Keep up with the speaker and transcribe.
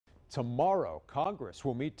Tomorrow, Congress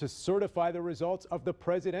will meet to certify the results of the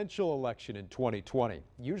presidential election in 2020.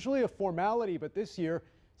 Usually a formality, but this year,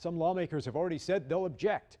 some lawmakers have already said they'll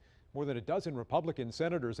object. More than a dozen Republican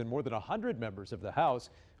senators and more than 100 members of the House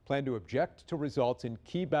plan to object to results in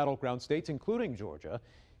key battleground states, including Georgia.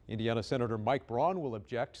 Indiana Senator Mike Braun will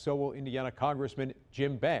object. So will Indiana Congressman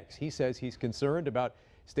Jim Banks. He says he's concerned about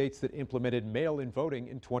states that implemented mail-in voting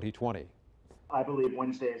in 2020. I believe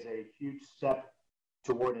Wednesday is a huge step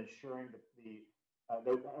toward ensuring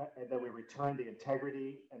that we return the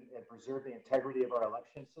integrity and preserve the integrity of our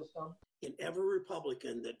election system. In every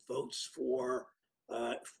Republican that votes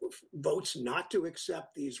votes not to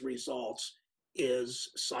accept these results is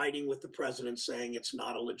siding with the president, saying it's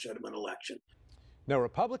not a legitimate election. Now,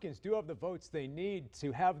 Republicans do have the votes they need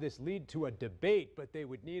to have this lead to a debate, but they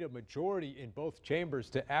would need a majority in both chambers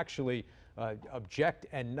to actually object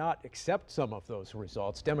and not accept some of those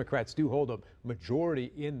results. Democrats do hold a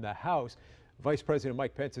majority in the House. Vice President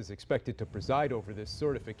Mike Pence is expected to preside over this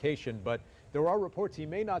certification, but there are reports he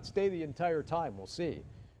may not stay the entire time. We'll see.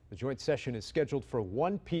 The joint session is scheduled for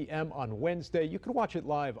 1 p.m. on Wednesday. You can watch it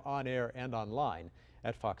live on air and online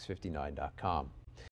at fox59.com.